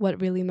of what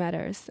really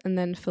matters and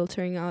then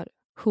filtering out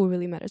who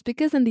really matters.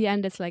 Because in the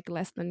end, it's like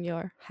less than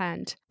your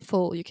hand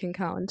full you can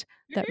count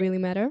that really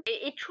matter.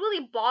 It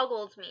truly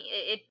boggles me.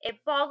 It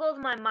boggles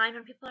my mind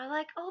when people are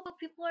like, oh, but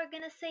people are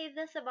going to say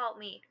this about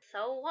me.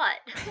 So what?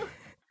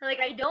 Like,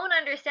 I don't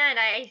understand.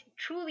 I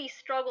truly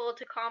struggle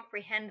to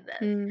comprehend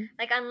this.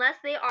 Like, unless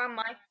they are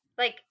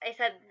like I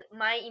said,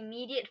 my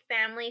immediate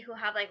family who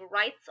have like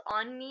rights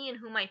on me and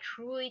whom I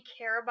truly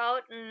care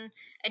about in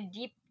a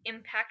deep,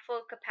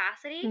 impactful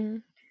capacity,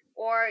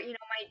 or, you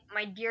know,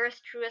 my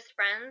dearest, truest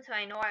friends who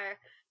I know are,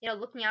 you know,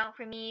 looking out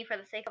for me for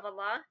the sake of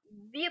Allah,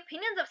 the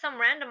opinions of some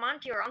random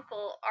auntie or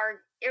uncle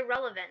are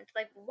irrelevant.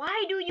 Like,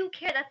 why do you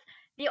care? That's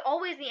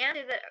always the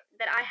answer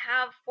that I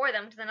have for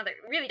them, which is another,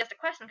 really just a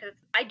question, because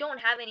I don't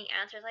have any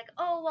answers. Like,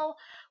 oh, well,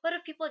 what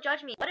if people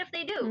judge me? What if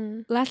they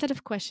do? Last set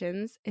of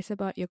questions is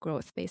about your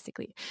growth,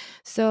 basically.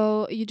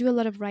 So you do a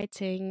lot of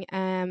writing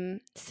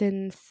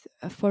since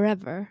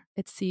forever,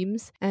 it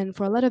seems, and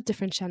for a lot of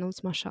different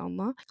channels,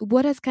 mashallah.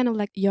 What is kind of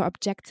like your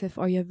objective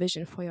or your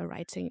vision for your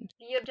writing?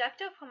 The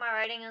objective for my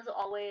writing is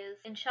always,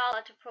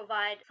 inshallah, to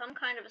provide some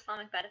kind of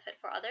Islamic benefit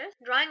for others,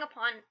 drawing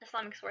upon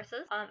Islamic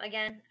sources.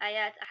 Again,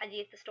 ayat,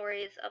 hadith, the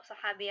stories of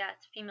sahabiyat,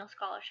 female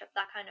scholarship,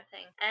 that kind of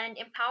thing, and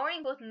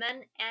empowering both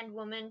men and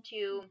women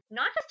to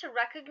not just to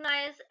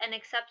recognize and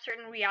accept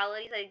certain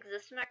realities that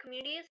exist in our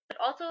communities, but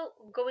also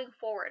going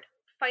forward,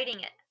 fighting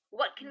it.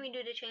 What can we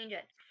do to change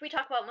it? If we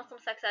talk about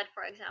Muslim sex ed,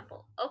 for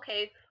example,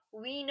 okay,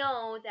 we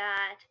know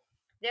that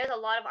there's a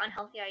lot of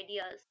unhealthy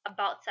ideas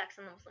about sex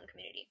in the Muslim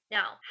community.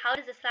 Now, how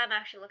does Islam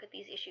actually look at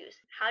these issues?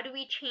 How do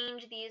we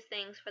change these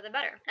things for the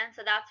better? And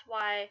so that's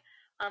why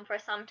for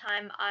some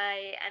time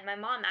I and my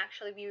mom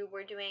actually, we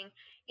were doing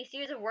a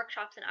series of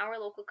workshops in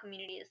our local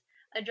communities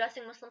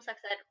addressing Muslim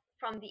sex ed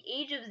from the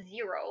age of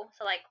 0,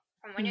 so like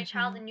from when your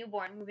child's a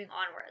newborn moving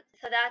onwards.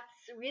 So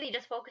that's really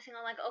just focusing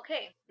on like,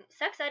 okay,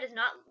 sex ed is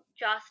not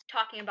just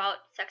talking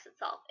about sex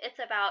itself.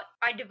 It's about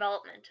our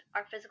development,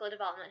 our physical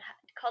development,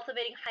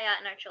 cultivating haya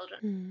in our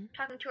children,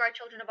 talking to our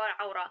children about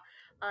aura,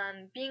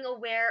 being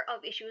aware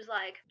of issues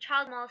like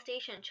child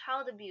molestation,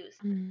 child abuse,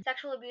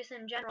 sexual abuse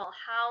in general,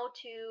 how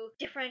to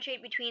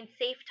differentiate between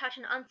safe touch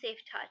and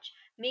unsafe touch,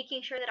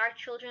 making sure that our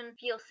children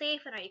feel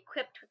safe and are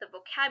equipped with the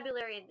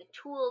vocabulary and the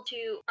tools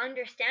to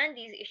understand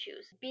these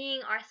issues,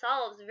 being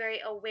ourselves very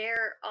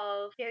aware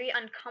of very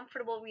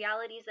uncomfortable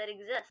realities that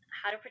exist,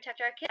 how to protect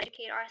our kids,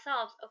 educate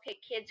ourselves. Okay,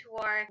 kids who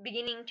are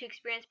beginning to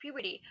experience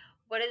puberty,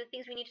 What are the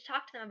things we need to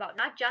talk to them about?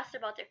 Not just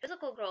about their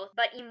physical growth,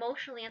 but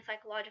emotionally and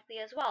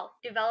psychologically as well.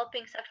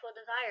 Developing sexual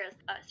desires,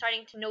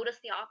 starting to notice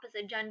the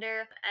opposite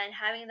gender and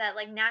having that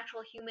like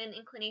natural human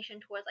inclination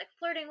towards like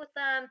flirting with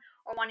them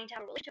or wanting to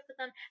have a relationship with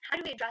them. How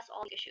do we address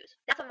all these issues?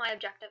 That's what my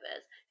objective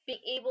is.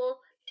 Being able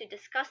to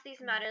discuss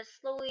these matters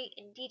slowly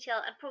in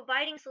detail and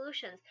providing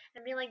solutions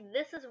and being like,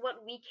 this is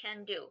what we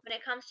can do. When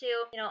it comes to,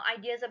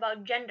 ideas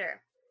about gender,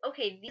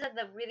 okay, these are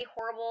the really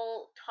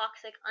horrible,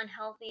 toxic,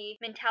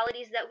 unhealthy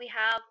mentalities that we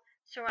have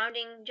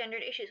surrounding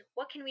gendered issues.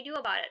 What can we do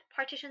about it?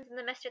 Partitions in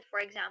the masjid, for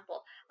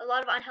example. A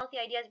lot of unhealthy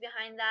ideas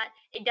behind that.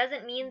 It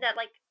doesn't mean that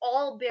like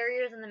all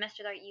barriers in the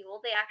masjid are evil.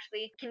 They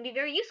actually can be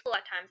very useful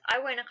at times. I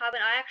wear niqab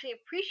and I actually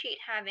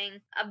appreciate having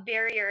a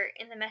barrier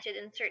in the masjid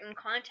in certain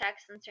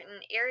contexts and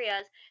certain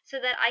areas so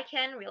that I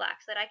can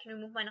relax, that I can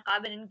remove my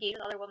niqab and engage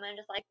with other women and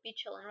just like be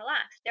chill and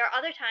relaxed. There are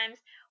other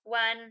times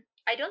when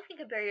I don't think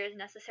a barrier is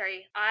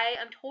necessary. I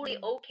am totally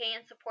okay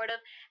and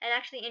supportive and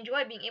actually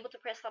enjoy being able to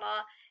pray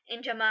salah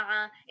in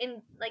jama'ah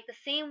in like the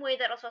same way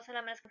that Rasulullah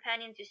and his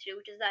companions used to do,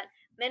 which is that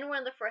men were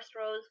in the first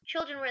rows,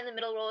 children were in the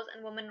middle rows,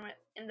 and women were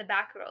in the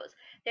back rows.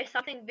 There's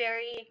something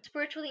very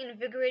spiritually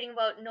invigorating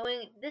about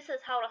knowing this is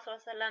how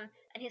Rasulullah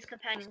and his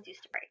companions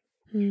used to pray.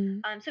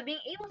 So being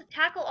able to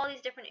tackle all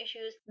these different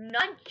issues,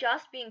 not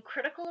just being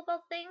critical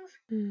about things,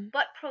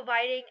 but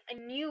providing a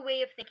new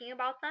way of thinking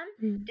about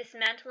them,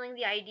 dismantling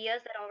the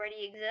ideas that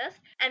already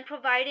exist, and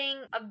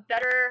providing a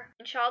better,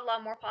 inshallah,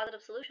 more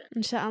positive solution.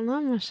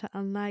 Inshallah,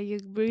 mashallah, you're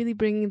really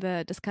bringing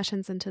the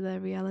discussions into the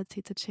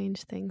reality to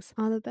change things.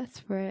 All the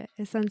best for it.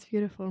 It sounds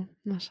beautiful,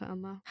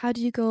 mashallah. How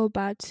do you go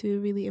about to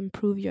really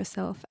improve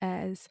yourself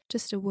as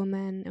just a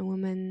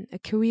woman, a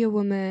career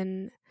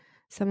woman,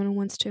 someone who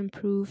wants to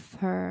improve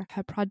her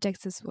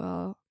projects as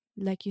well?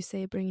 Like you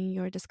say, bringing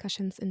your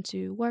discussions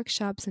into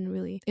workshops and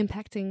really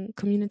impacting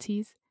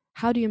communities.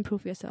 How do you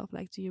improve yourself?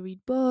 Like, do you read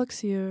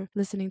books? You're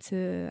listening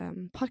to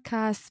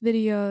podcasts,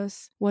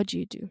 videos? What do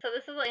you do? So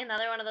this is like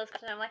another one of those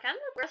questions. I'm like, I'm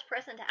the worst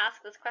person to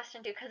ask this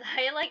question to because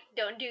I like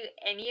don't do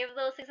any of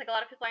those things. Like a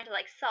lot of people are into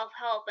like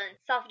self-help and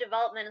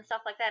self-development and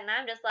stuff like that, and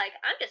I'm just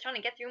trying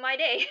to get through my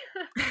day.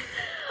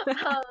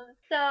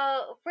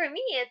 So for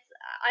me,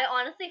 I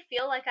honestly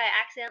feel like I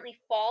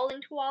accidentally fall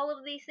into all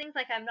of these things.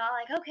 Like I'm not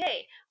like,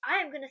 okay,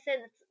 I am gonna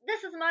say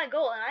this is my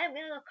goal and I am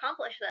gonna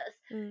accomplish this.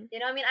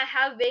 I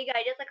have vague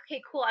ideas like,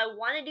 okay, cool, I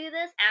want to do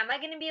this. Am I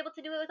gonna be able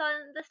to do it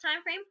within this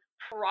time frame?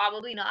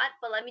 Probably not,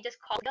 but let me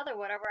just call together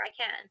whatever I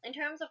can. In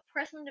terms of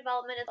personal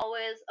development, it's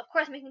always, of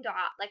course, making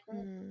dua. Like,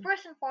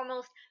 first and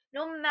foremost,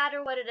 no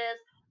matter what it is,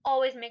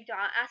 always make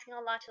dua, asking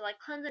Allah to like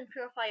cleanse and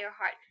purify your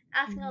heart,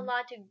 asking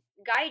Allah to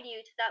guide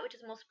you to that which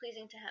is most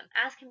pleasing to Him.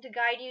 Ask Him to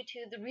guide you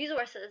to the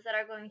resources that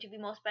are going to be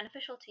most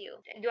beneficial to you.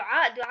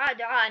 Dua,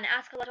 and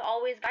ask Allah to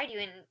always guide you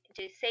and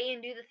to say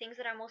and do the things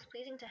that are most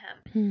pleasing to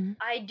Him.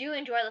 I do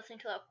enjoy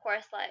listening to, of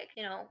course, like,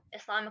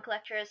 Islamic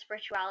lectures,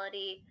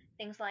 spirituality,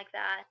 things like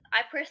that.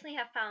 I personally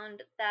have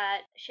found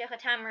that Sheikha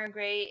Tamara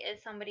Gray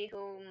is somebody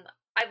whom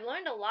I've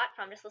learned a lot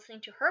from just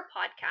listening to her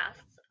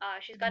podcasts.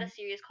 She's got a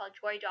series called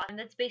Joy Jot, and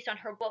that's based on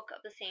her book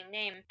of the same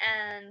name.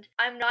 And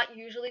I'm not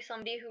usually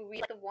somebody who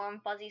reads the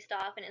warm, fuzzy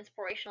stuff and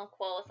inspirational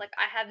quotes. Like,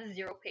 I have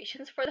zero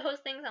patience for those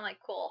things. I'm like,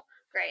 cool,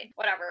 great,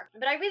 whatever.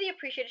 But I really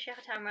appreciated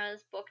Sheikh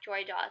Tamra's book,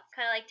 Joy Dots.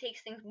 Kind of like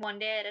takes things one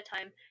day at a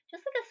time.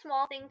 Just like a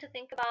small thing to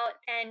think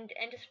about and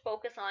just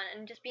focus on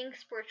and just being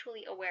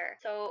spiritually aware.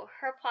 So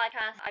her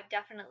podcast, I've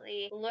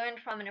definitely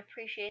learned from and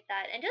appreciate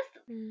that. And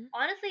just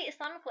honestly,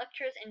 Islamic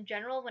lectures in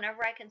general,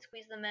 whenever I can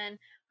squeeze them in,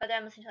 whether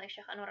I'm listening to like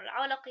Sheikh Anwar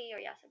al-Awlaqi or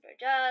Yasir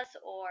Burjas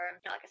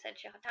or, like I said,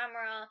 Sheikh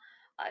Tamra,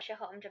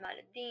 Sheikh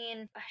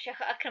Jamaluddin, Sheikh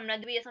Akram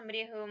Nadwi is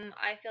somebody whom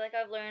I feel like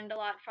I've learned a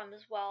lot from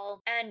as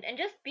well. And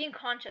just being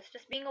conscious,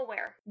 just being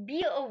aware.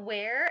 Be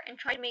aware and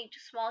try to make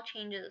small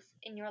changes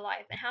in your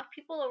life and have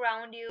people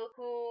around you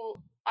who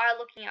are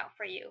looking out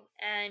for you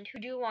and who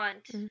do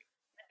want the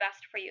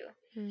best for you.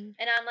 And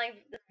I'm like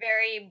this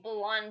very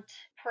blunt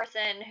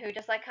person who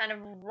just like kind of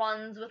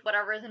runs with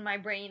whatever is in my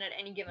brain at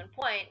any given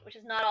point, which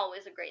is not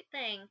always a great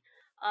thing.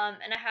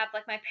 And I have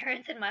like my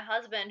parents and my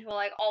husband who will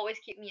like always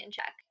keep me in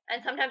check.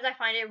 And sometimes I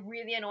find it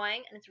really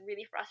annoying and it's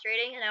really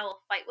frustrating and I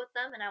will fight with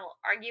them and I will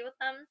argue with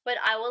them. But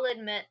I will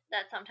admit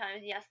that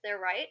sometimes, yes,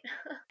 they're right.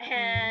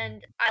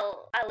 And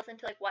I'll listen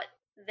to like what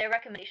their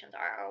recommendations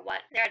are or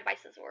what their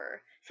advices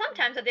were.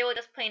 Sometimes they will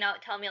just plain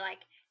out tell me like,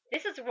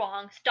 this is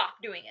wrong, stop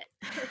doing it.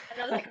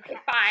 And I'm like, okay,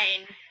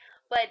 fine.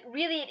 But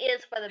really it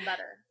is for the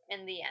better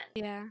in the end.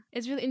 Yeah,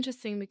 it's really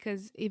interesting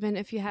because even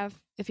if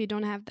you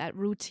don't have that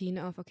routine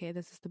of, okay,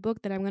 this is the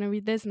book that I'm going to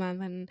read this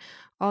month and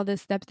all the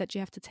steps that you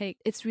have to take,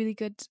 it's really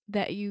good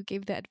that you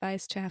gave the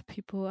advice to have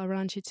people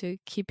around you to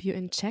keep you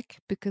in check,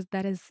 because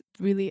that is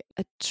really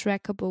a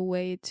trackable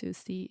way to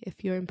see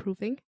if you're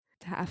improving,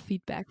 to have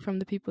feedback from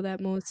the people that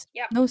most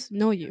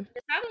know you.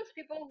 The fabulous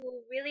people who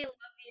really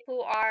love you,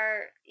 who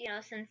are,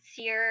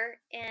 sincere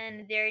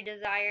in their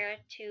desire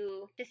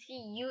to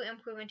see you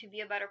improve and to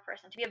be a better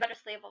person, to be a better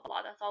slave of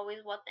Allah. That's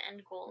always what the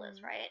end goal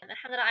is, right? And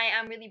alhamdulillah, I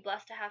am really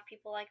blessed to have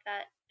people like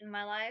that in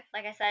my life.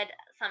 Like I said,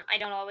 I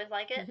don't always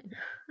like it,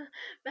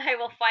 but I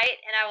will fight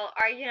and I will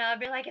argue and I'll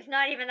be like, it's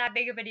not even that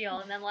big of a deal.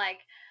 And then like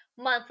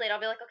months later, I'll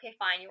be like, okay,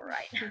 fine, you were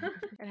right.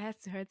 It has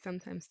to hurt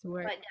sometimes to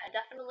work. But yeah,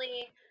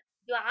 definitely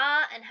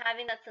dua and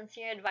having that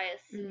sincere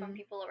advice from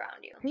people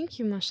around you. Thank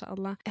you,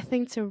 mashallah. I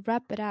think to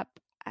wrap it up,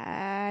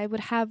 I would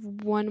have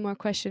one more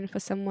question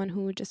for someone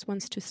who just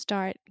wants to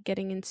start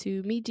getting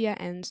into media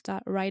and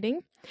start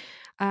writing.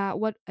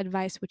 What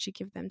advice would you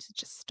give them to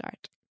just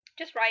start?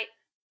 Just write.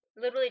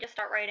 Literally just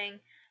start writing.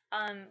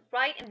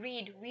 Write and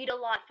read a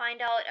lot.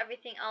 Find out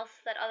everything else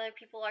that other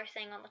people are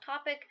saying on the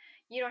topic.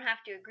 You don't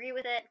have to agree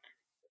with it.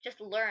 Just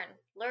learn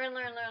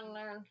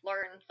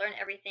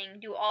everything.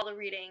 Do all the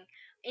reading.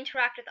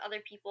 Interact with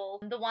other people.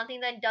 The one thing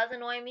that does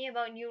annoy me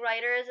about new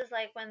writers is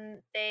like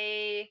when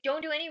they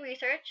don't do any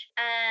research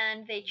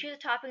and they choose a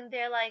topic and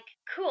they're like,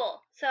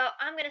 cool, so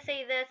I'm gonna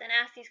say this and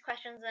ask these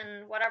questions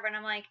and whatever, and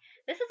I'm like,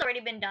 this has already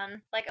been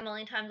done like a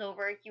million times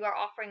over. You are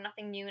offering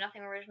nothing new,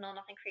 nothing original,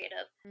 nothing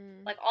creative.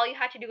 Like all you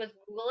had to do was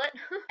Google it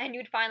and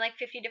you'd find like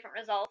 50 different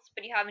results,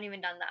 but you haven't even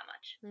done that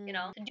much.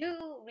 So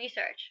do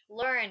research,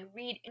 learn,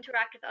 read,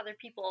 interact with other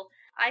people.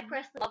 I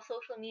personally love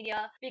social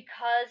media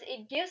because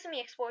it gives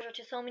me exposure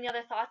to so many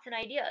other thoughts and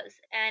ideas,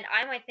 and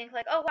I might think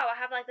like, oh wow, I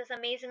have like this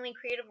amazingly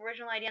creative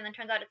original idea, and then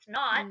turns out it's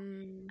not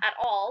at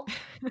all.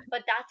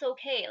 But that's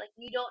okay. Like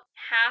you don't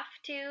have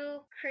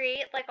to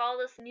create like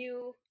all this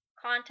new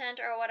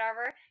content or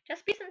whatever.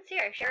 Just be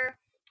sincere, share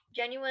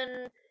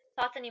genuine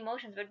thoughts and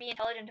emotions, but be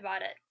intelligent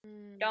about it.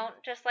 Don't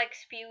just like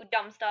spew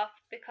dumb stuff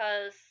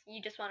because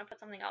you just want to put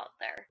something out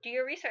there. Do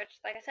your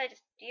research. Like I said,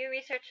 just do your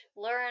research,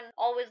 learn,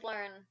 always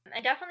learn,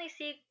 and definitely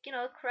seek,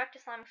 correct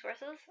Islamic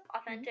sources,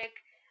 authentic.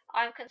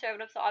 I'm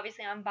conservative, so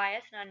obviously I'm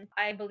biased, and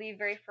I believe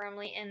very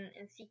firmly in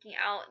seeking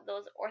out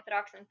those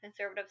orthodox and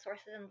conservative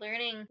sources and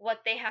learning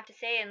what they have to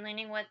say and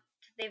learning what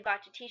they've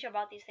got to teach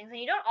about these things. And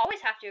you don't always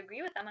have to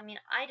agree with them. I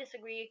mean, I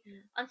disagree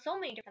on so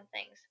many different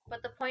things, but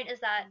the point is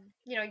that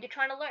you're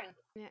trying to learn.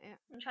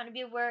 You're trying to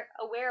be aware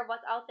of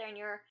what's out there, and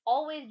you're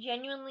always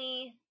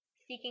genuinely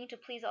seeking to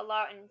please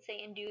Allah and say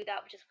and do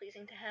that which is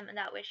pleasing to Him and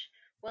that which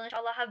will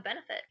inshallah have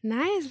benefit.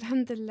 Nice,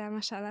 alhamdulillah,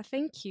 mashallah.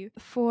 Thank you.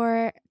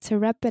 To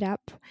wrap it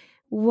up,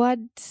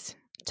 what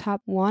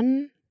top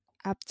 1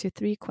 up to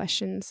 3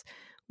 questions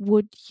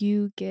would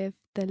you give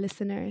the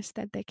listeners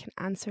that they can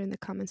answer in the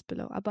comments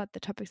below about the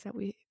topics that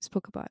we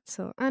spoke about?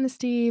 So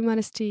honesty,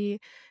 modesty,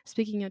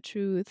 speaking your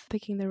truth,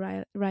 picking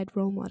the right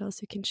role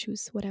models. You can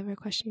choose whatever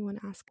question you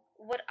want to ask.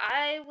 What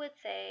I would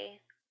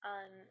say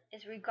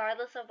is,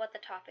 regardless of what the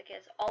topic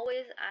is,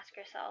 always ask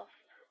yourself,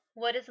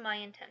 what is my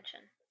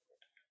intention?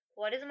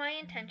 What is my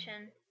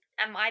intention?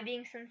 Am I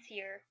being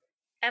sincere?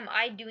 Am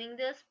I doing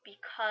this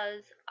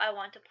because I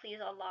want to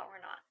please Allah or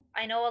not?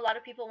 I know a lot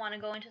of people want to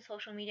go into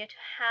social media to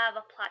have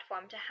a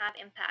platform, to have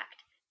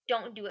impact.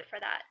 Don't do it for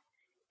that.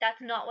 That's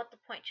not what the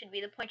point should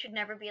be. The point should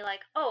never be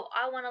like, oh,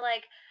 I want to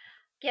like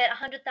get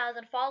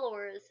 100,000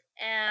 followers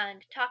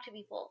and talk to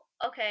people.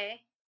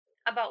 Okay,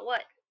 about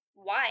what?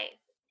 Why?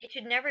 It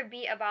should never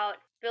be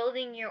about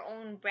building your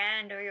own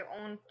brand or your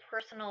own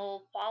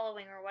personal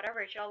following or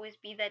whatever. It should always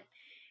be that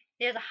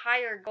there's a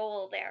higher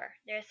goal there.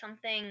 There's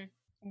something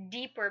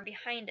deeper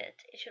behind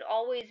it. It should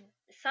always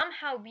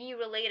somehow be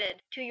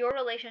related to your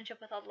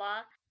relationship with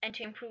Allah and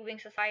to improving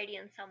society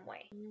in some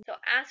way. So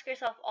ask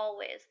yourself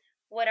always,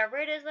 whatever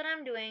it is that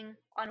I'm doing,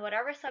 on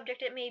whatever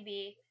subject it may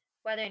be,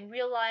 whether in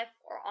real life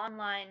or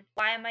online,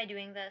 why am I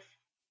doing this?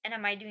 And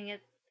am I doing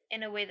it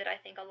in a way that I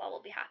think Allah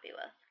will be happy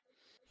with?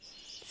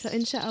 So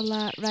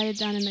inshallah, write it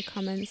down in the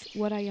comments.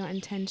 What are your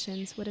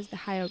intentions? What is the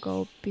higher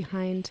goal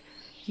behind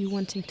you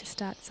wanting to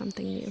start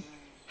something new?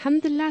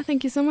 Alhamdulillah,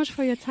 thank you so much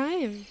for your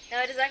time.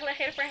 No, jazakallah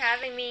khair for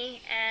having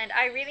me, and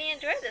I really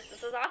enjoyed this.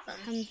 This was awesome.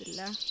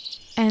 Alhamdulillah.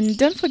 And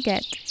don't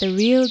forget, the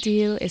real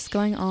deal is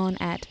going on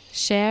at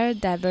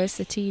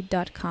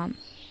sharediversity.com.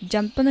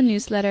 Jump on the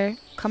newsletter,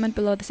 comment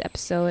below this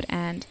episode,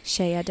 and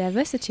share your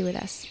diversity with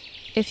us.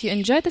 If you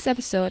enjoyed this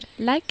episode,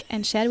 like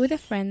and share it with your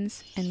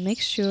friends, and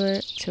make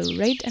sure to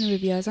rate and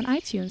review us on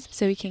iTunes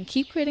so we can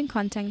keep creating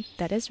content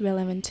that is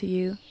relevant to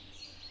you.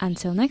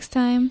 Until next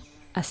time,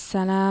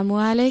 Assalamu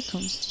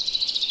alaikum.